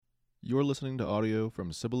You're listening to audio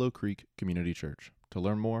from Cibolo Creek Community Church. To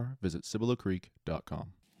learn more, visit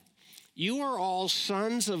CiboloCreek.com. You are all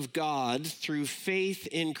sons of God through faith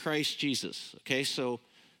in Christ Jesus. Okay, so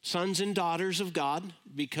sons and daughters of God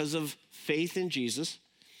because of faith in Jesus.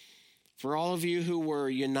 For all of you who were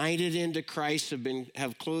united into Christ,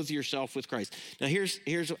 have clothed yourself with Christ. Now here's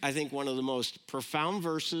I think one of the most profound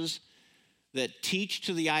verses that teach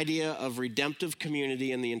to the idea of redemptive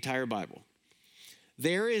community in the entire Bible.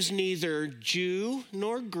 There is neither Jew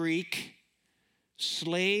nor Greek,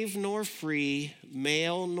 slave nor free,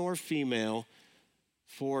 male nor female,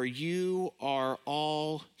 for you are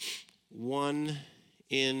all one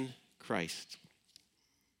in Christ.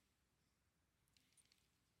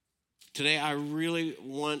 Today, I really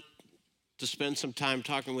want to spend some time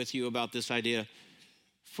talking with you about this idea.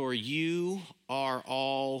 For you are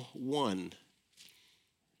all one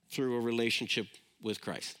through a relationship with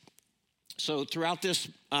Christ. So throughout this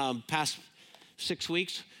past 6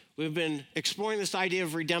 weeks, we've been exploring this idea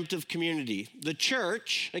of redemptive community. The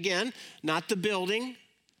church, again, not the building,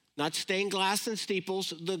 not stained glass and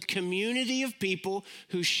steeples, the community of people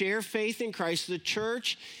who share faith in Christ. The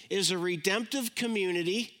church is a redemptive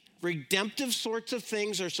community. Redemptive sorts of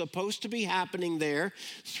things are supposed to be happening there,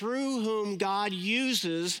 through whom God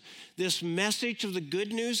uses this message of the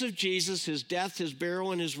good news of Jesus, his death, his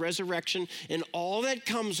burial, and his resurrection, and all that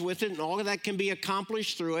comes with it, and all that can be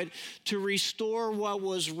accomplished through it, to restore what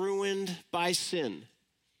was ruined by sin.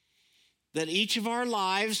 That each of our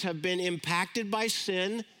lives have been impacted by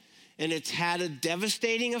sin, and it's had a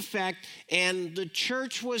devastating effect, and the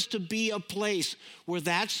church was to be a place where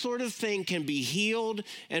that sort of thing can be healed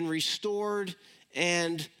and restored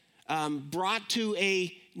and brought to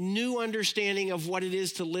a new understanding of what it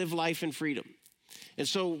is to live life in freedom. And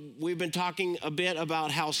so we've been talking a bit about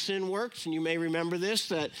how sin works, and you may remember this,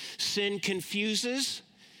 that sin confuses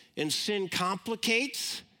and sin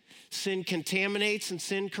complicates, sin contaminates, and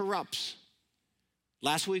sin corrupts.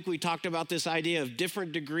 Last week, we talked about this idea of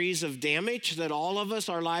different degrees of damage, that all of us,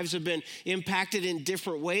 our lives have been impacted in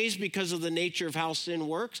different ways because of the nature of how sin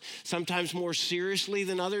works, sometimes more seriously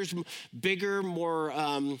than others, bigger, more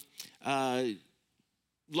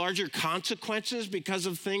larger consequences because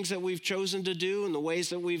of things that we've chosen to do and the ways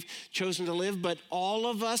that we've chosen to live. But all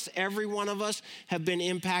of us, every one of us, have been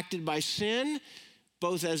impacted by sin,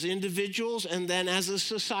 both as individuals and then as a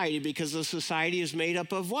society, because the society is made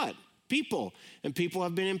up of what? People, and people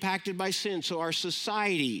have been impacted by sin. So our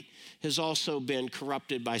society has also been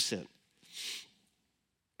corrupted by sin.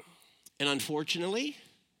 And unfortunately,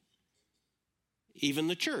 even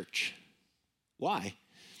the church. Why?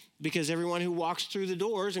 Because everyone who walks through the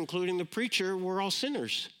doors, including the preacher, we're all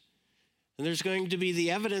sinners. And there's going to be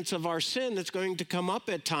the evidence of our sin that's going to come up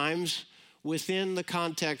at times within the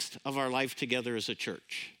context of our life together as a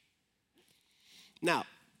church. Now,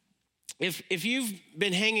 If you've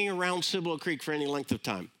been hanging around Cibolo Creek for any length of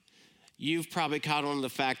time, you've probably caught on to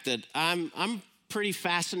the fact that I'm pretty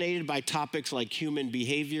fascinated by topics like human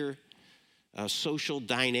behavior, social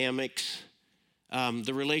dynamics,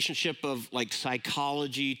 the relationship of like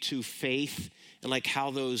psychology to faith and like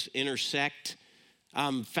how those intersect.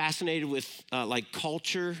 I'm fascinated with like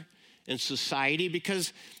culture and society,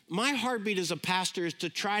 because my heartbeat as a pastor is to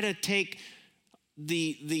try to take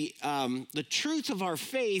the truth of our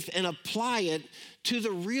faith and apply it to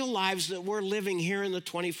the real lives that we're living here in the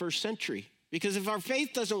 21st century. Because if our faith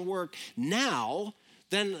doesn't work now,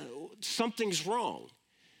 then something's wrong.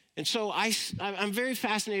 And so I'm very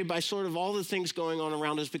fascinated by sort of all the things going on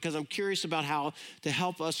around us, because I'm curious about how to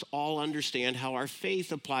help us all understand how our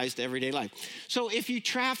faith applies to everyday life. So if you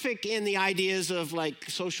traffic in the ideas of like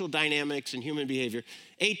social dynamics and human behavior,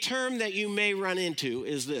 a term that you may run into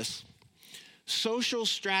is this: social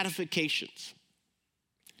stratifications.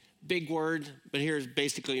 Big word, but here it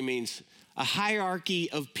basically means a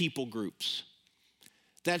hierarchy of people groups.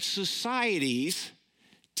 That societies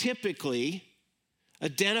typically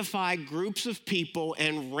identify groups of people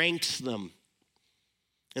and ranks them.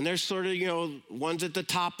 And there's sort of, ones at the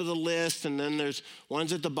top of the list, and then there's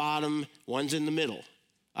ones at the bottom, ones in the middle.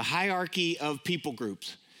 A hierarchy of people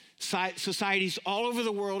groups. Societies all over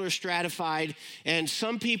the world are stratified, and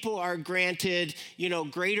some people are granted,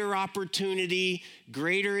 greater opportunity,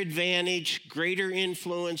 greater advantage, greater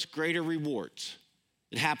influence, greater rewards.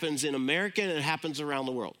 It happens in America, and it happens around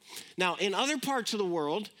the world. Now, in other parts of the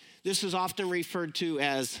world, this is often referred to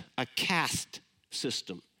as a caste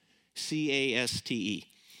system, C-A-S-T-E.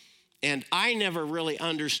 And I never really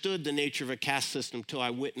understood the nature of a caste system until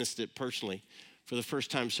I witnessed it personally for the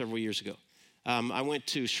first time several years ago. I went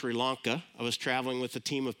to Sri Lanka. I was traveling with a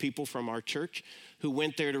team of people from our church who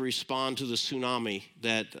went there to respond to the tsunami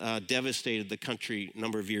that devastated the country a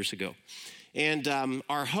number of years ago. And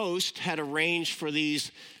our host had arranged for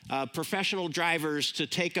these professional drivers to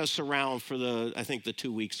take us around for I think the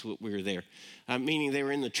 2 weeks we were there, meaning they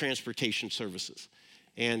were in the transportation services.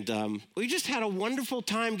 And we just had a wonderful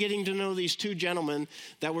time getting to know these two gentlemen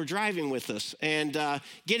that were driving with us and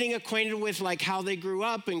getting acquainted with like how they grew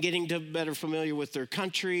up and getting to better familiar with their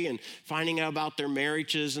country and finding out about their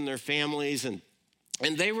marriages and their families. And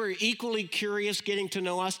they were equally curious getting to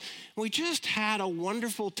know us. We just had a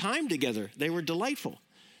wonderful time together. They were delightful.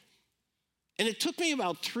 And it took me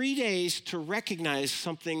about 3 days to recognize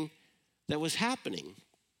something that was happening.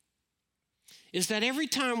 Is that every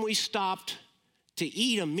time we stopped to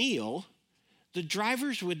eat a meal, the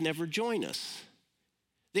drivers would never join us.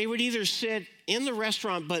 They would either sit in the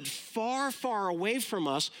restaurant but far, far away from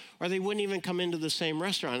us, or they wouldn't even come into the same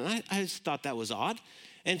restaurant. And I just thought that was odd.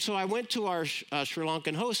 And so I went to our Sri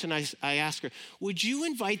Lankan host and I asked her, would you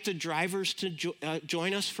invite the drivers to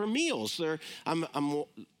join us for meals? I'm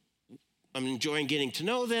enjoying getting to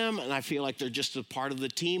know them, and I feel like they're just a part of the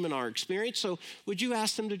team and our experience. So would you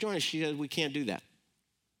ask them to join us? She said, we can't do that.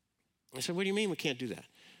 I said, what do you mean we can't do that?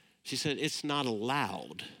 She said, it's not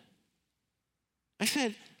allowed. I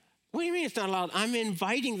said, what do you mean it's not allowed? I'm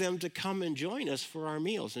inviting them to come and join us for our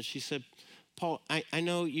meals. And she said, Paul, I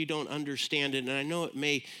know you don't understand it, and I know it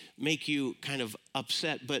may make you kind of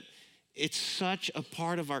upset, but it's such a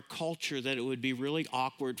part of our culture that it would be really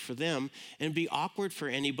awkward for them and be awkward for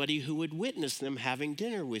anybody who would witness them having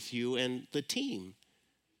dinner with you and the team.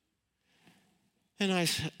 And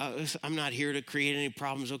I'm not here to create any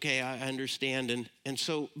problems. Okay, I understand. And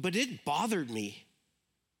so, but it bothered me.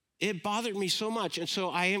 It bothered me so much. And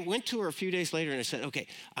so I went to her a few days later and I said, okay,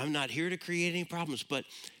 I'm not here to create any problems, but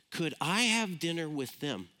could I have dinner with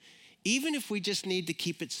them, even if we just need to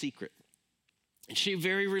keep it secret? And she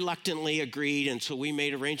very reluctantly agreed, and so we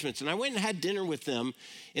made arrangements. And I went and had dinner with them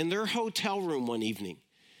in their hotel room one evening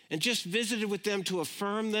and just visited with them to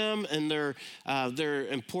affirm them and their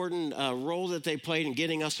important role that they played in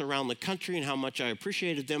getting us around the country and how much I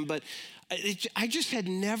appreciated them. But I just had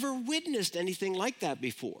never witnessed anything like that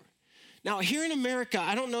before. Now, here in America,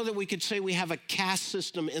 I don't know that we could say we have a caste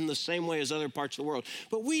system in the same way as other parts of the world,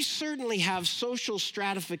 but we certainly have social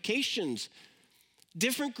stratifications.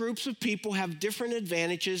 Different groups of people have different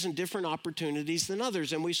advantages and different opportunities than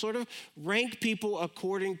others, and we sort of rank people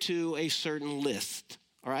according to a certain list,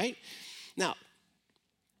 all right? Now,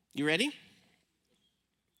 you ready?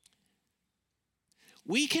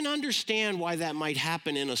 We can understand why that might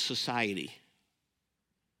happen in a society.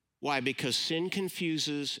 Why? Because sin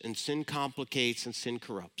confuses and sin complicates and sin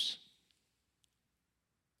corrupts.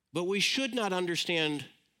 But we should not understand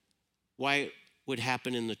why it would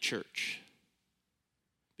happen in the church.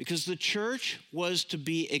 Because the church was to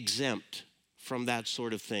be exempt from that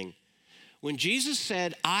sort of thing. When Jesus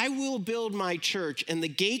said, I will build my church and the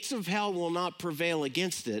gates of hell will not prevail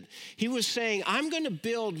against it, he was saying, I'm going to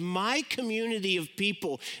build my community of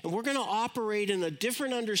people and we're going to operate in a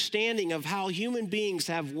different understanding of how human beings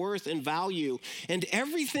have worth and value. And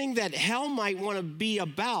everything that hell might want to be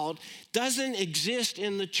about doesn't exist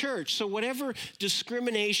in the church. So whatever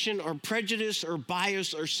discrimination or prejudice or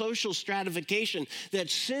bias or social stratification that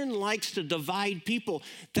sin likes to divide people,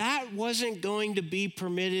 that wasn't going to be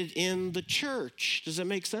permitted in the church. Does that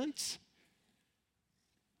make sense?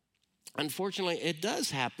 Unfortunately, it does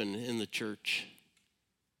happen in the church.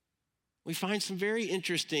 We find some very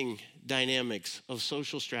interesting dynamics of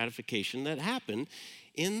social stratification that happen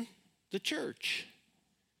in the church.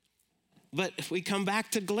 But if we come back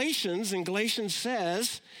to Galatians, and Galatians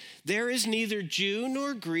says, there is neither Jew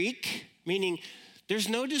nor Greek, meaning there's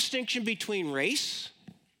no distinction between race.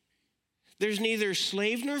 There's neither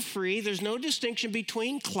slave nor free. There's no distinction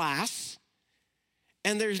between class.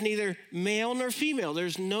 And there's neither male nor female.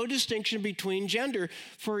 There's no distinction between gender,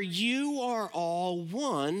 for you are all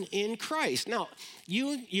one in Christ. Now,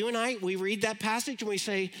 you and I, we read that passage and we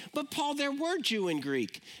say, but Paul, there were Jew and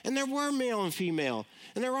Greek, and there were male and female,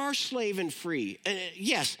 and there are slave and free. And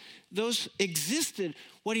yes, those existed.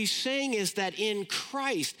 What he's saying is that in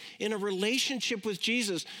Christ, in a relationship with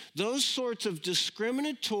Jesus, those sorts of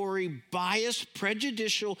discriminatory, biased,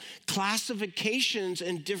 prejudicial classifications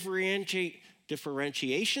and differentiations,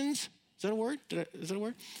 is that a word? Is that a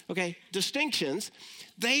word? Okay, distinctions,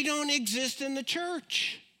 they don't exist in the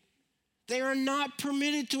church. They are not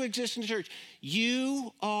permitted to exist in the church.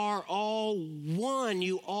 You are all one.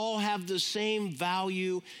 You all have the same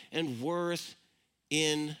value and worth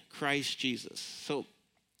in Christ Jesus. So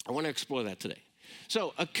I want to explore that today.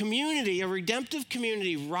 So a community, a redemptive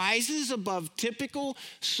community, rises above typical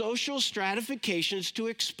social stratifications to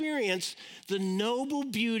experience the noble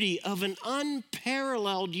beauty of an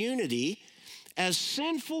unparalleled unity as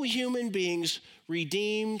sinful human beings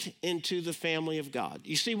redeemed into the family of God.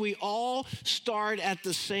 You see, we all start at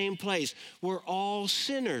the same place. We're all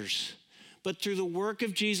sinners. But through the work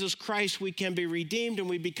of Jesus Christ, we can be redeemed and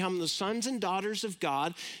we become the sons and daughters of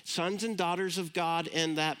God,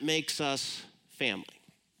 and that makes us family.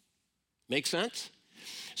 Make sense?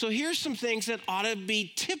 So here's some things that ought to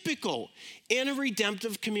be typical in a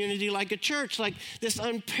redemptive community like a church, like this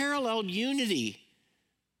unparalleled unity.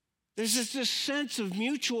 There's this sense of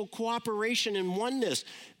mutual cooperation and oneness,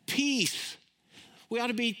 peace. We ought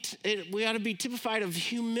to be typified of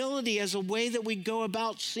humility as a way that we go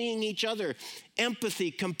about seeing each other, empathy,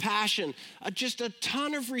 compassion, just a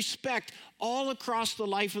ton of respect all across the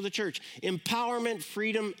life of the church. Empowerment,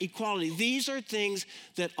 freedom, equality. These are things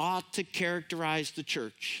that ought to characterize the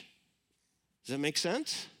church. Does that make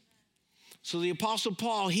sense? So the Apostle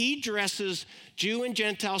Paul, he addresses Jew and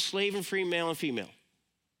Gentile, slave and free, male and female.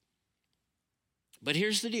 But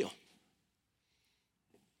here's the deal.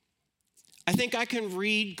 I think I can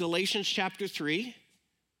read Galatians chapter 3,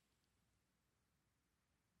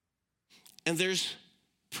 and there's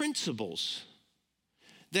principles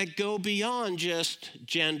that go beyond just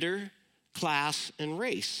gender, class, and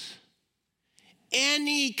race.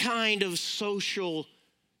 Any kind of social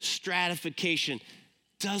stratification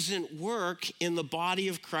doesn't work in the body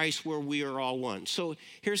of Christ where we are all one. So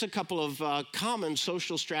here's a couple of common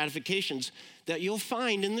social stratifications that you'll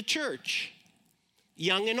find in the church.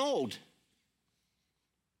 Young and old.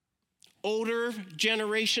 Older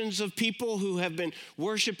generations of people who have been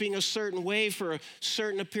worshiping a certain way for a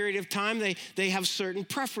certain period of time, they have certain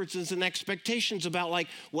preferences and expectations about like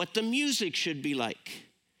what the music should be like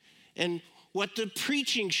and what the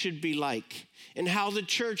preaching should be like and how the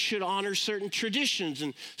church should honor certain traditions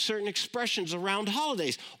and certain expressions around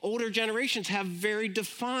holidays. Older generations have very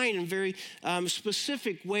defined and very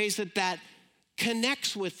specific ways that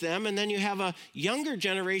connects with them. And then you have a younger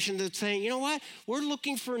generation that's saying, you know what? We're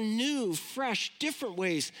looking for new, fresh, different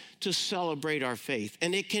ways to celebrate our faith.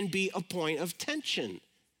 And it can be a point of tension.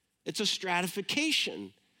 It's a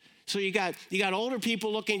stratification. So you got older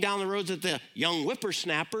people looking down the roads at the young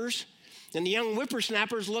whippersnappers, and the young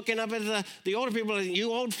whippersnappers looking up at the older people, like,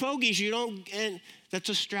 you old fogies, you don't, and that's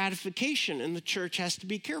a stratification, and the church has to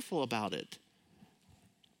be careful about it.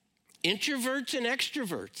 Introverts and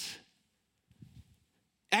extroverts.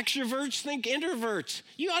 Extroverts think introverts.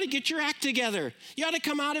 You ought to get your act together. You ought to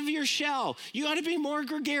come out of your shell. You ought to be more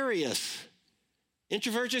gregarious.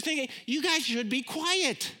 Introverts are thinking, you guys should be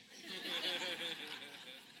quiet.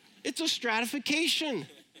 It's a stratification.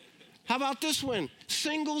 How about this one?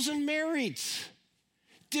 Singles and marrieds.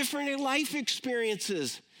 Different life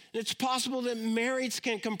experiences. And it's possible that marrieds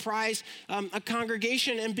can comprise a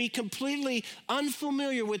congregation and be completely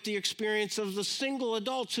unfamiliar with the experience of the single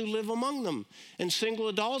adults who live among them. And single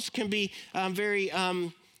adults can be very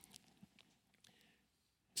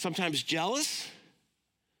sometimes jealous,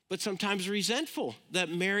 but sometimes resentful that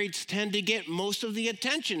marrieds tend to get most of the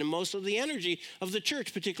attention and most of the energy of the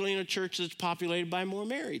church, particularly in a church that's populated by more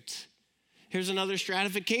marrieds. Here's another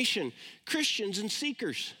stratification: Christians and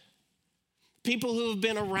seekers. People who have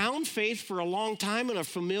been around faith for a long time and are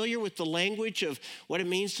familiar with the language of what it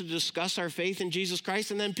means to discuss our faith in Jesus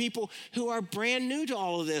Christ, and then people who are brand new to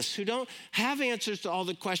all of this, who don't have answers to all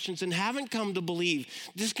the questions and haven't come to believe.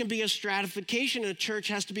 This can be a stratification, and a church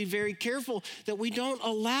has to be very careful that we don't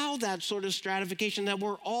allow that sort of stratification, that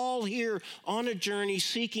we're all here on a journey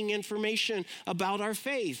seeking information about our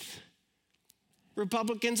faith.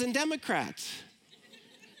 Republicans and Democrats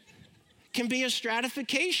can be a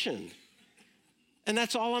stratification. And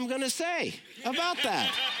that's all I'm going to say about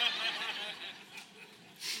that.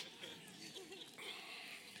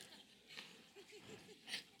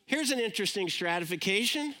 Here's an interesting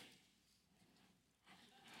stratification.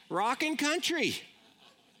 Rock and country.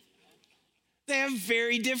 They have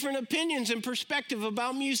very different opinions and perspective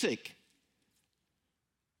about music.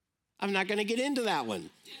 I'm not going to get into that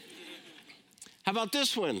one. How about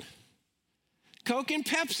this one? Coke and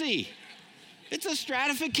Pepsi. It's a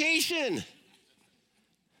stratification.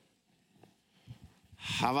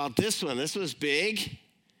 How about this one? This was big.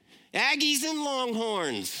 Aggies and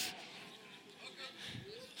Longhorns.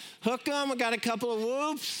 Hook 'em. I got a couple of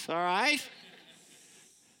whoops. All right.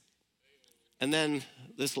 And then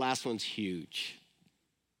this last one's huge.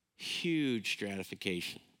 Huge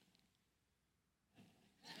stratification.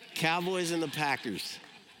 Cowboys and the Packers.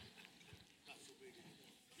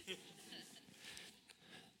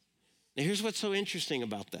 And here's what's so interesting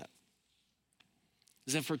about that,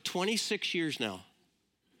 is that for 26 years now,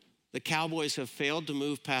 the Cowboys have failed to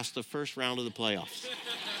move past the first round of the playoffs.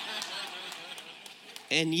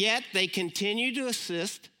 And yet they continue to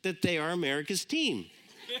insist that they are America's team.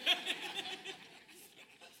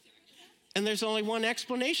 And there's only one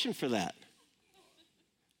explanation for that.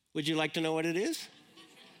 Would you like to know what it is?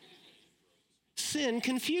 Sin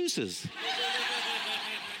confuses.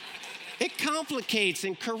 It complicates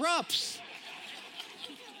and corrupts.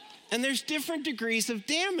 And there's different degrees of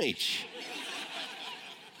damage.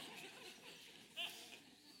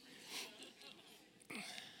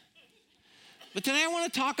 But today I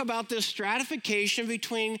want to talk about this stratification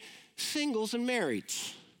between singles and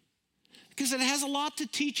marrieds, because it has a lot to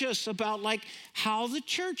teach us about like how the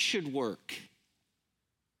church should work.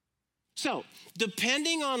 So,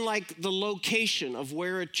 depending on like the location of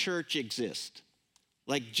where a church exists,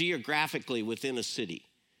 like geographically within a city,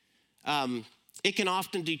 it can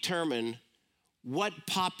often determine what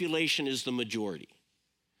population is the majority.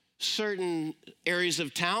 Certain areas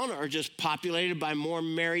of town are just populated by more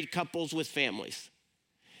married couples with families.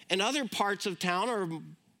 And other parts of town are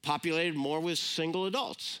populated more with single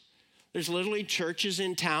adults. There's literally churches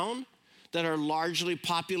in town that are largely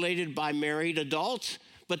populated by married adults,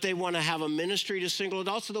 but they want to have a ministry to single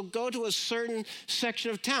adults, so they'll go to a certain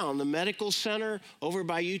section of town, the medical center over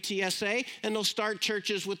by UTSA, and they'll start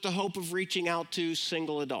churches with the hope of reaching out to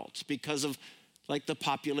single adults because of like the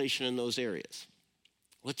population in those areas.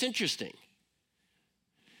 What's interesting,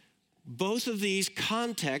 both of these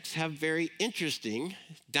contexts have very interesting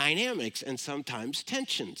dynamics and sometimes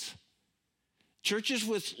tensions. Churches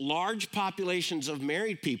with large populations of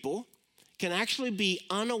married people can actually be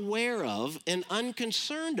unaware of and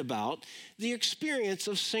unconcerned about the experience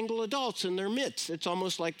of single adults in their midst. It's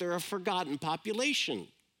almost like they're a forgotten population.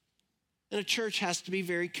 And a church has to be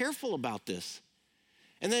very careful about this.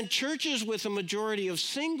 And then churches with a majority of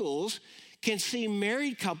singles can see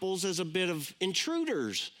married couples as a bit of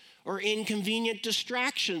intruders or inconvenient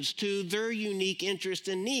distractions to their unique interests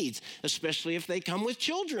and needs, especially if they come with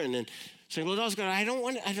children. And single adults go, I don't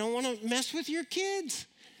want to mess with your kids.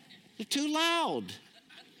 They're too loud.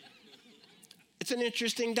 It's an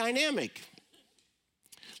interesting dynamic.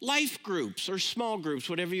 Life groups or small groups,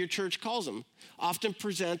 whatever your church calls them, often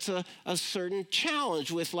presents a certain challenge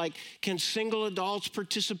with like, can single adults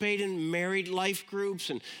participate in married life groups?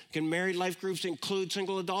 And can married life groups include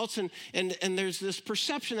single adults? And there's this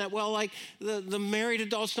perception that, well, like the married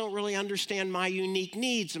adults don't really understand my unique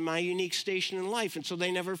needs and my unique station in life. And so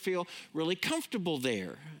they never feel really comfortable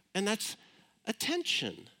there. And that's a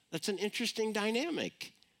tension. That's an interesting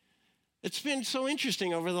dynamic. It's been so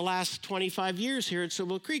interesting over the last 25 years here at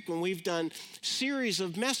Cibolo Creek when we've done series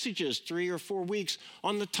of messages, 3 or 4 weeks,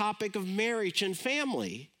 on the topic of marriage and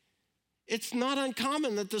family. It's not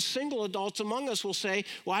uncommon that the single adults among us will say,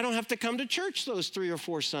 well, I don't have to come to church those 3 or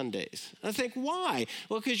 4 Sundays. I think, why?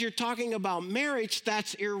 Well, because you're talking about marriage,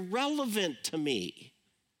 that's irrelevant to me.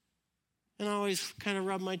 And I always kind of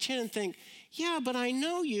rub my chin and think, yeah, but I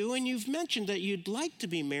know you, and you've mentioned that you'd like to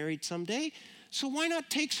be married someday. So why not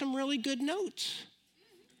take some really good notes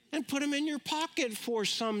and put them in your pocket for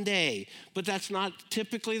someday? But that's not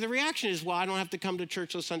typically the reaction is, well, I don't have to come to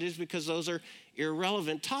church those Sundays because those are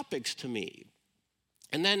irrelevant topics to me.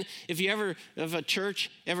 And then if a church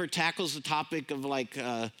ever tackles the topic of like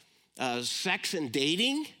sex and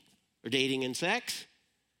dating or dating and sex,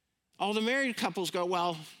 all the married couples go,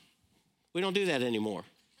 well, we don't do that anymore.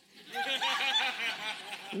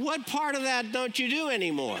 What part of that don't you do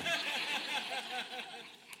anymore?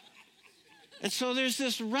 And so there's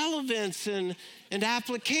this relevance and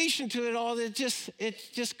application to it all that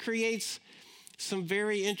just creates some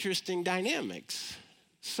very interesting dynamics.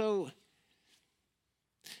 So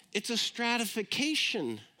it's a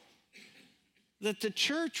stratification that the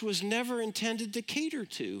church was never intended to cater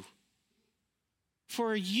to.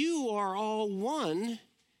 For you are all one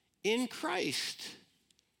in Christ.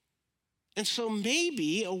 And so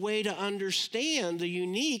maybe a way to understand the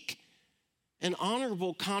unique and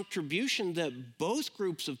honorable contribution that both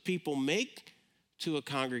groups of people make to a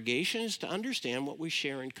congregation is to understand what we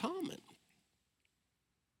share in common.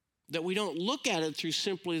 That we don't look at it through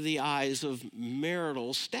simply the eyes of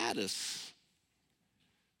marital status.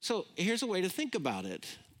 So here's a way to think about it.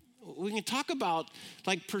 We can talk about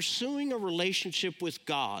like pursuing a relationship with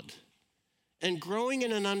God and growing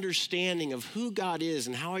in an understanding of who God is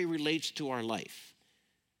and how he relates to our life.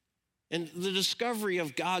 And the discovery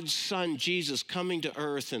of God's Son, Jesus, coming to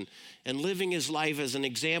earth and living his life as an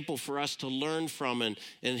example for us to learn from and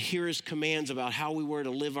hear his commands about how we were to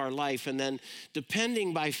live our life. And then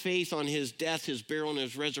depending by faith on his death, his burial, and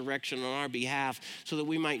his resurrection on our behalf so that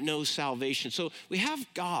we might know salvation. So we have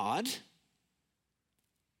God.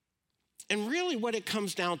 And really what it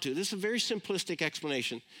comes down to, this is a very simplistic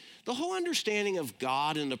explanation. The whole understanding of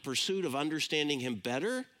God and the pursuit of understanding him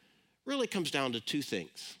better really comes down to two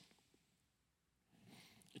things.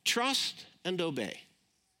 Trust and obey.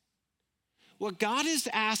 What God is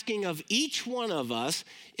asking of each one of us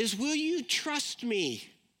is, will you trust me?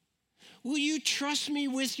 Will you trust me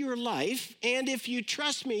with your life? And if you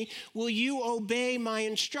trust me, will you obey my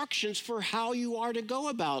instructions for how you are to go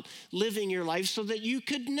about living your life so that you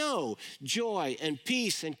could know joy and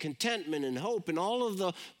peace and contentment and hope and all of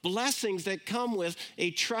the blessings that come with a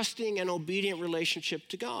trusting and obedient relationship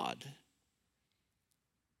to God?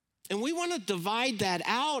 And we want to divide that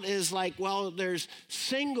out as like, well, there's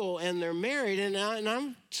single and they're married. And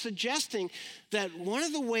I'm suggesting that one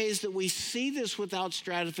of the ways that we see this without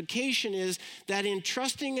stratification is that in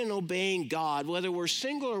trusting and obeying God, whether we're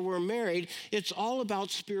single or we're married, it's all about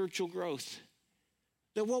spiritual growth.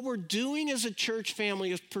 That what we're doing as a church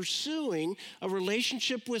family is pursuing a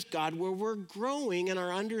relationship with God where we're growing in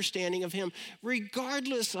our understanding of him,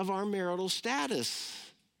 regardless of our marital status.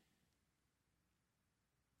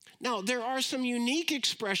 Now, there are some unique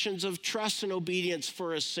expressions of trust and obedience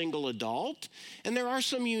for a single adult, and there are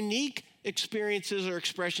some unique experiences or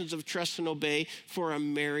expressions of trust and obey for a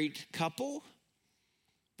married couple,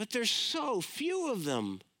 but there's so few of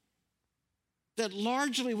them that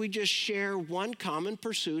largely we just share one common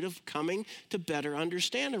pursuit of coming to better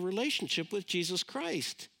understand a relationship with Jesus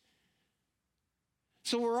Christ.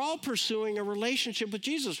 So we're all pursuing a relationship with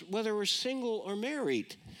Jesus, whether we're single or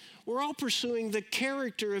married. We're all pursuing the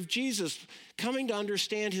character of Jesus, coming to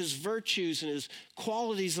understand his virtues and his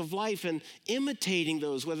qualities of life and imitating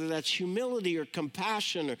those, whether that's humility or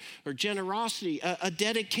compassion or generosity, a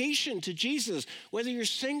dedication to Jesus. Whether you're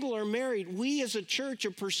single or married, we as a church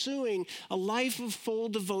are pursuing a life of full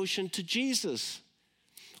devotion to Jesus.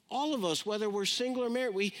 All of us, whether we're single or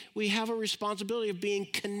married, we have a responsibility of being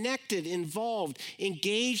connected, involved,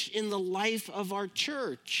 engaged in the life of our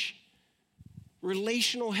church.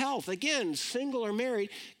 Relational health. Again, single or married,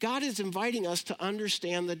 God is inviting us to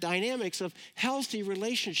understand the dynamics of healthy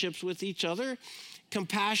relationships with each other.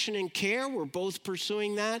 Compassion and care, we're both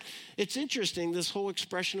pursuing that. It's interesting, this whole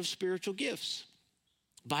expression of spiritual gifts.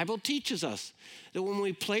 Bible teaches us that when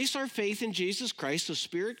we place our faith in Jesus Christ, the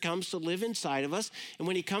Spirit comes to live inside of us. And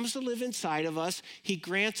when he comes to live inside of us, he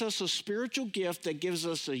grants us a spiritual gift that gives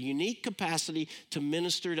us a unique capacity to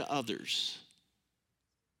minister to others.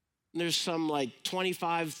 There's some like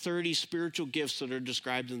 25, 30 spiritual gifts that are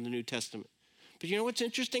described in the New Testament. But you know what's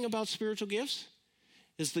interesting about spiritual gifts?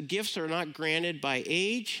 Is the gifts are not granted by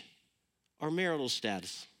age or marital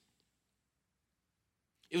status.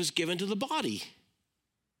 It was given to the body.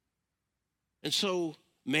 And so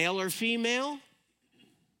male or female,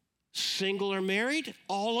 single or married,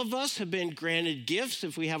 all of us have been granted gifts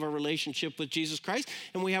if we have a relationship with Jesus Christ,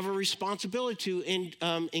 and we have a responsibility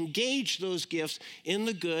to engage those gifts in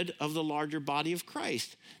the good of the larger body of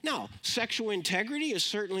Christ. Now, sexual integrity is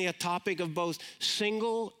certainly a topic of both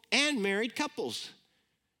single and married couples.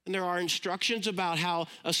 And there are instructions about how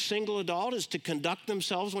a single adult is to conduct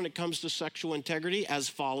themselves when it comes to sexual integrity as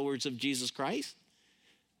followers of Jesus Christ.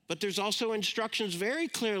 But there's also instructions very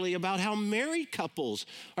clearly about how married couples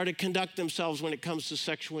are to conduct themselves when it comes to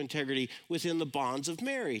sexual integrity within the bonds of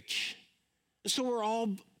marriage. And so we're all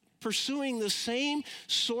pursuing the same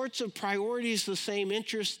sorts of priorities, the same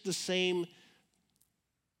interests, the same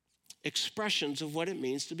expressions of what it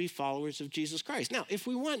means to be followers of Jesus Christ. Now, if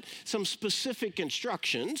we want some specific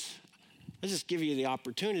instructions, I'll just give you the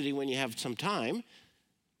opportunity when you have some time.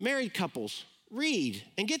 Married couples, read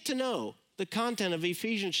and get to know the content of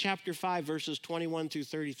Ephesians chapter 5, verses 21 through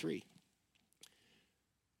 33.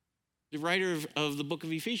 The writer of the book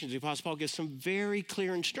of Ephesians, the Apostle Paul, gives some very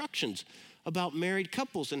clear instructions about married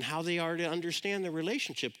couples and how they are to understand their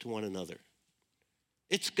relationship to one another.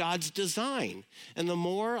 It's God's design. And the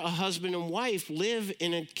more a husband and wife live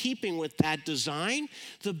in keeping with that design,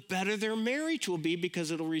 the better their marriage will be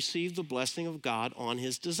because it'll receive the blessing of God on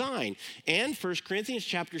his design. And 1 Corinthians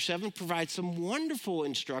chapter 7 provides some wonderful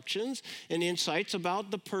instructions and insights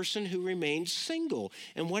about the person who remains single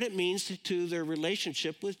and what it means to their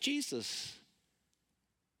relationship with Jesus.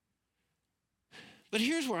 But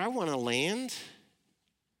here's where I want to land.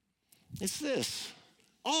 It's this.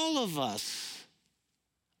 All of us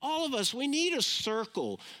All of us, we need a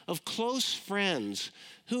circle of close friends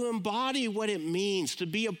who embody what it means to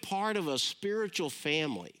be a part of a spiritual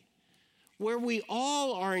family, where we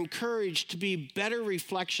all are encouraged to be better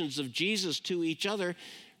reflections of Jesus to each other,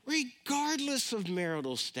 regardless of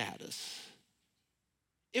marital status.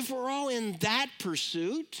 If we're all in that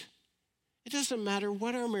pursuit, it doesn't matter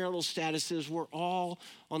what our marital status is, we're all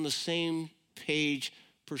on the same page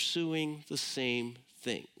pursuing the same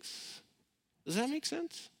things. Does that make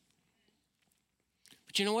sense?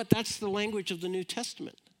 But you know what? That's the language of the New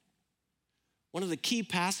Testament. One of the key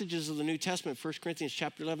passages of the New Testament, 1 Corinthians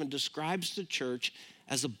chapter 11, describes the church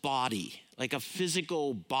as a body, like a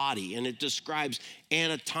physical body, and it describes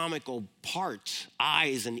anatomical parts,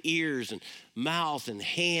 eyes and ears and mouth and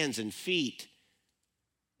hands and feet.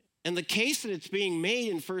 And the case that it's being made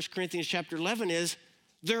in 1 Corinthians chapter 11 is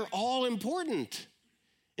they're all important.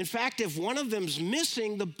 In fact, if one of them's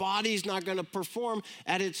missing, the body's not going to perform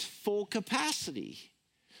at its full capacity.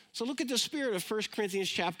 So look at the spirit of 1 Corinthians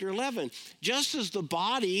chapter 11. Just as the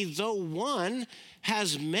body, though one,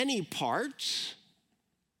 has many parts,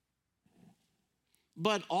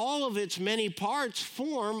 but all of its many parts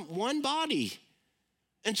form one body.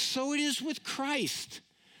 And so it is with Christ.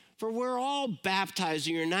 For we're all baptized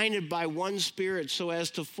and united by one Spirit so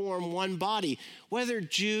as to form one body, whether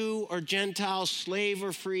Jew or Gentile, slave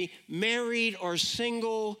or free, married or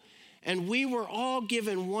single, and we were all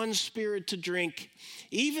given one Spirit to drink.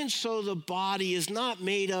 Even so, the body is not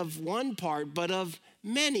made of one part, but of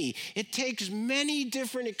many. It takes many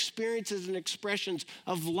different experiences and expressions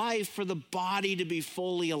of life for the body to be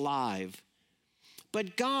fully alive.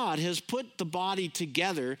 But God has put the body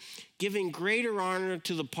together, giving greater honor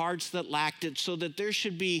to the parts that lacked it, so that there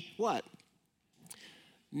should be what?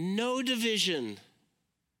 No division,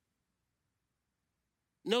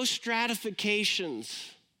 no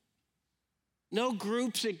stratifications, no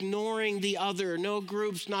groups ignoring the other, no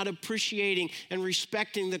groups not appreciating and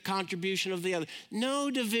respecting the contribution of the other. No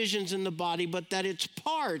divisions in the body, but that its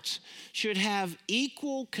parts should have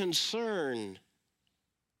equal concern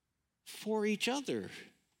for each other.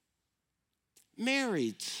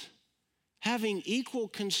 Marrieds having equal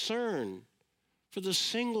concern for the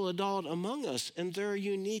single adult among us and their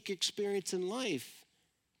unique experience in life.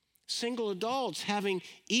 Single adults having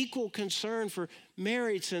equal concern for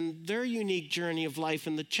marrieds and their unique journey of life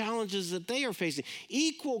and the challenges that they are facing.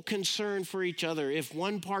 Equal concern for each other. If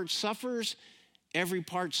one part suffers, every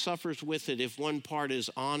part suffers with it. If one part is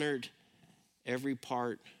honored, every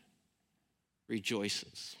part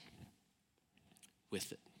rejoices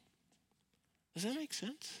with it. Does that make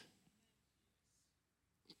sense?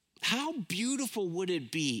 How beautiful would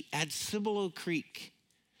it be at Cibolo Creek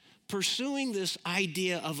pursuing this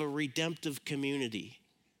idea of a redemptive community,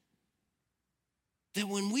 that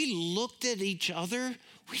when we looked at each other,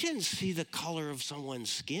 we didn't see the color of someone's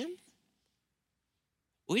skin.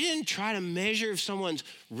 We didn't try to measure if someone's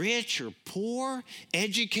rich or poor,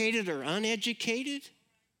 educated or uneducated.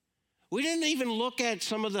 We didn't even look at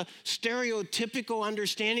some of the stereotypical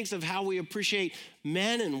understandings of how we appreciate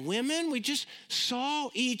men and women. We just saw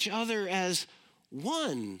each other as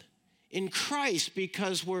one in Christ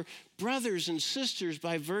because we're brothers and sisters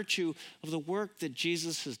by virtue of the work that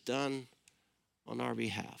Jesus has done on our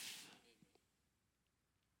behalf.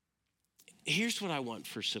 Here's what I want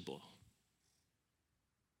for Cibolo.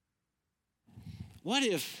 What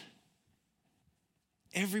if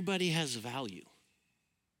everybody has value?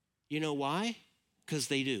 You know why? Because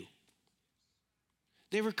they do.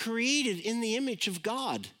 They were created in the image of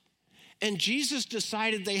God, and Jesus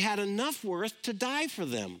decided they had enough worth to die for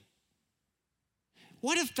them.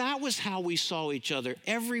 What if that was how we saw each other?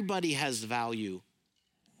 Everybody has value.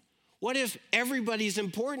 What if everybody's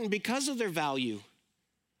important because of their value?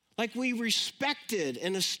 Like we respected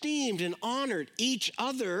and esteemed and honored each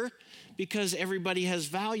other because everybody has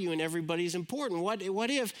value and everybody's important. What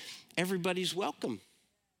if everybody's welcome?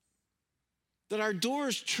 That our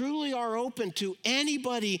doors truly are open to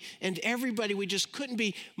anybody and everybody. We just couldn't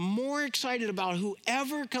be more excited about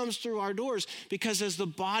whoever comes through our doors, because as the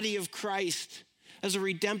body of Christ, as a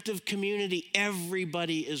redemptive community,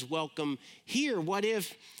 everybody is welcome here. What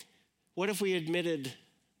if we admitted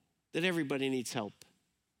that everybody needs help?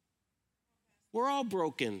 We're all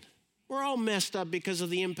broken. We're all messed up because of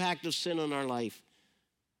the impact of sin on our life.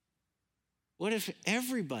 What if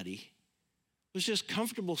everybody was just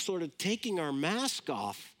comfortable sort of taking our mask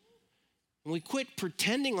off, and we quit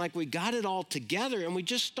pretending like we got it all together, and we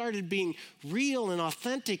just started being real and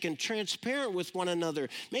authentic and transparent with one another?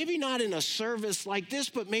 Maybe not in a service like this,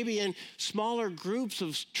 but maybe in smaller groups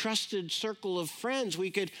of trusted circle of friends.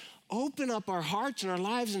 We could open up our hearts and our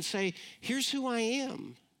lives and say, here's who I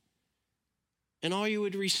am. And all you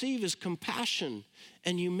would receive is compassion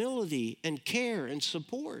and humility and care and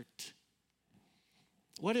support.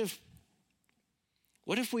 What if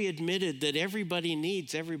we admitted that everybody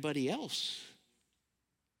needs everybody else?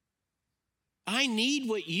 I need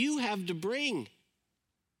what you have to bring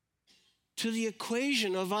to the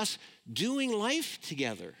equation of us doing life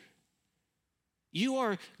together. You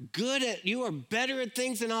are better at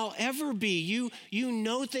things than I'll ever be. You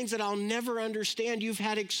know things that I'll never understand. You've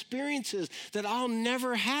had experiences that I'll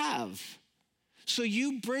never have. So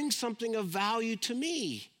you bring something of value to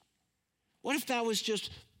me. What if that was just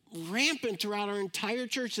rampant throughout our entire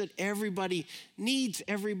church, that everybody needs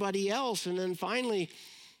everybody else? And then finally,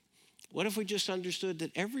 what if we just understood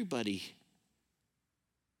that everybody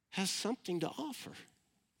has something to offer?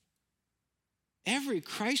 Every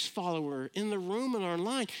Christ follower in the room and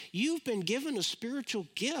online, you've been given a spiritual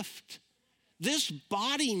gift. This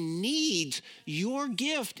body needs your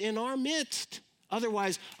gift in our midst.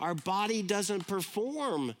 Otherwise, our body doesn't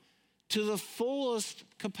perform to the fullest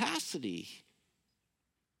capacity.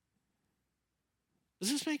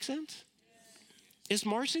 Does this make sense? Is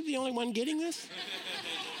Marcy the only one getting this?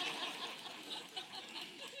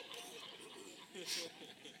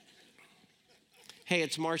 Hey,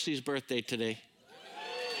 it's Marcy's birthday today.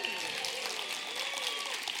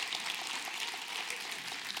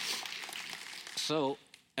 So,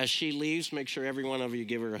 as she leaves, make sure every one of you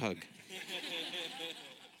give her a hug.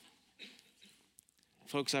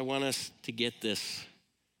 Folks, I want us to get this.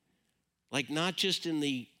 Like, not just in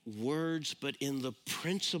the words, but in the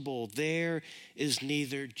principle. There is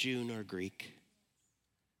neither Jew nor Greek.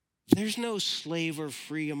 There's no slave or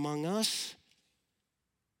free among us.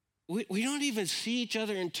 We don't even see each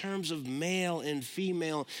other in terms of male and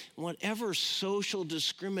female, whatever social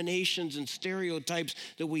discriminations and stereotypes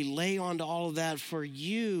that we lay onto all of that. For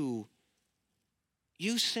you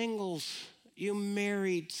singles, you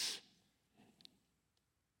marrieds,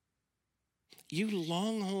 you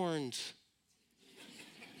Longhorns,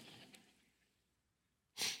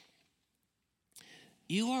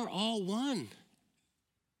 you are all one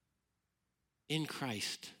in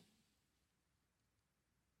Christ.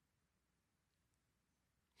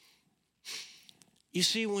 You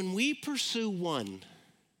see, when we pursue one,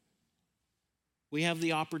 we have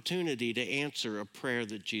the opportunity to answer a prayer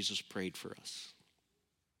that Jesus prayed for us.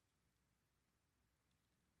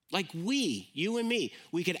 Like you and me,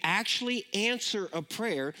 we could actually answer a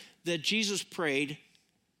prayer that Jesus prayed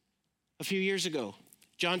a few years ago.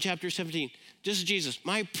 John chapter 17. This is Jesus.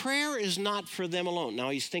 My prayer is not for them alone.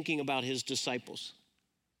 Now he's thinking about his disciples.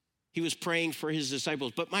 He was praying for his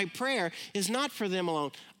disciples. But my prayer is not for them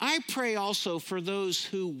alone. I pray also for those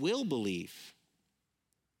who will believe.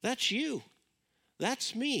 That's you.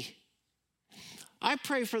 That's me. I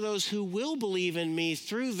pray for those who will believe in me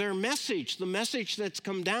through their message, the message that's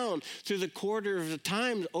come down through the quarter of the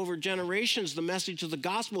time over generations, the message of the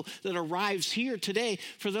gospel that arrives here today.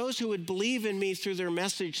 For those who would believe in me through their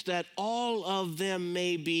message, that all of them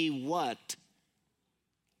may be what?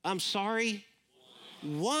 I'm sorry?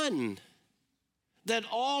 One. That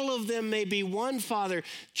all of them may be one, Father,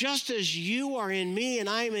 just as you are in me and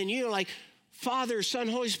I am in you, like Father, Son,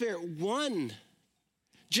 Holy Spirit, one.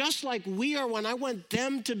 Just like we are one, I want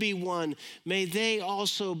them to be one. May they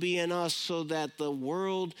also be in us, so that the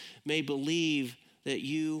world may believe that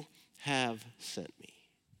you have sent me.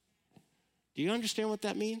 Do you understand what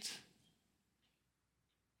that means?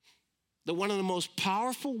 That one of the most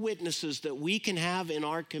powerful witnesses that we can have in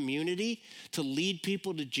our community to lead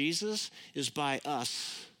people to Jesus is by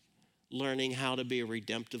us learning how to be a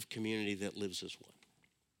redemptive community that lives as one.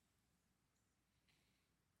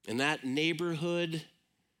 In that neighborhood,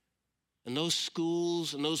 and those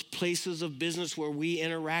schools and those places of business where we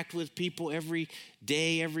interact with people every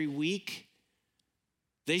day, every week,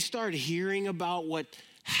 they start hearing about what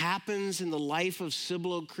happens in the life of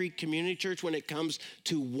Cibolo Creek Community Church when it comes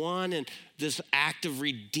to one and this act of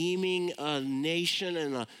redeeming a nation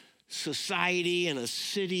and a society and a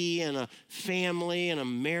city and a family and a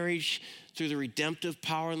marriage through the redemptive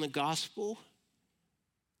power in the gospel.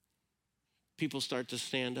 People start to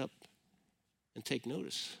stand up and take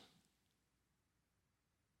notice.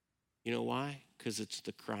 You know why? Because it's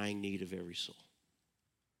the crying need of every soul.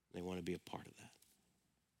 They want to be a part of that.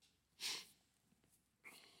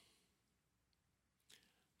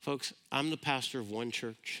 Folks, I'm the pastor of one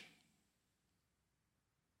church.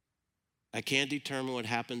 I can't determine what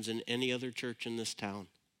happens in any other church in this town.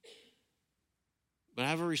 But I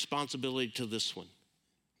have a responsibility to this one.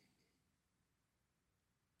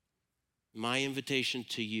 My invitation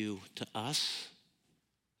to you, to us,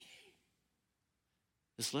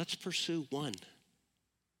 is let's pursue one.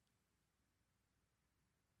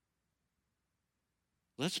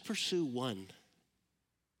 Let's pursue one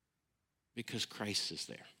because Christ is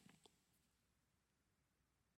there.